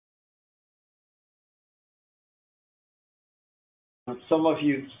Some of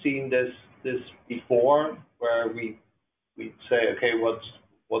you've seen this before, where we say, okay,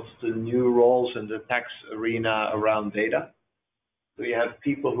 what's the new roles in the tax arena around data? So you have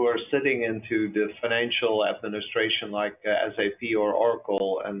people who are sitting into the financial administration like SAP or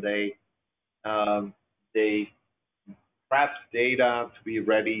Oracle, and they prep data to be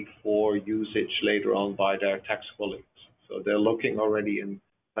ready for usage later on by their tax colleagues. So they're looking already in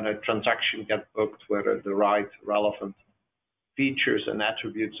when a transaction gets booked, whether the right relevant features and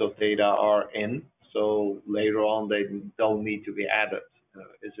attributes of data are in. So later on, they don't need to be added.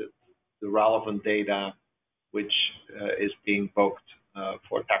 Is it the relevant data which is being booked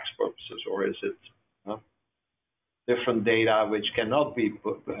for tax purposes, or is it different data which cannot be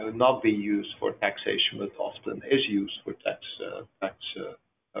used for taxation, but often is used for tax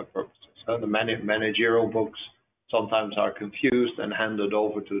purposes? The managerial books sometimes are confused and handed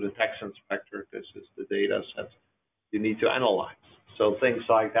over to the tax inspector. This is the data set you need to analyze. So things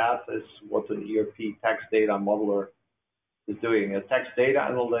like that is what an ERP tax data modeler is doing. A tax data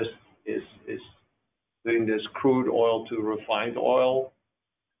analyst is doing this crude oil to refined oil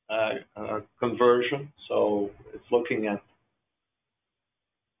conversion. So it's looking at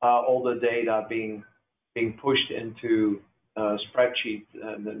all the data being pushed into a spreadsheet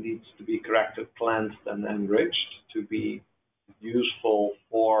that needs to be corrected, cleansed, and enriched to be useful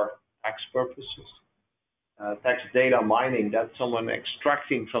for tax purposes. Tax data mining, that's someone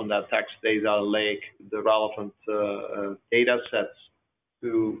extracting from that tax data lake the relevant data sets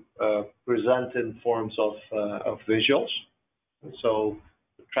to present in forms of visuals. So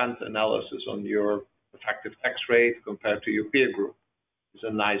the trend analysis on your effective tax rate compared to your peer group is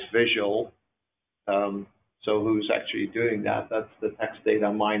a nice visual. So who's actually doing that? That's the tax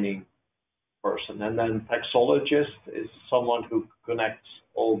data mining person. And then taxologist is someone who connects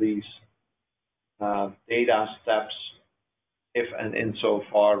all these data steps, if and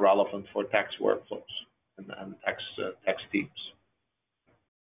insofar relevant for tax workflows and tax teams.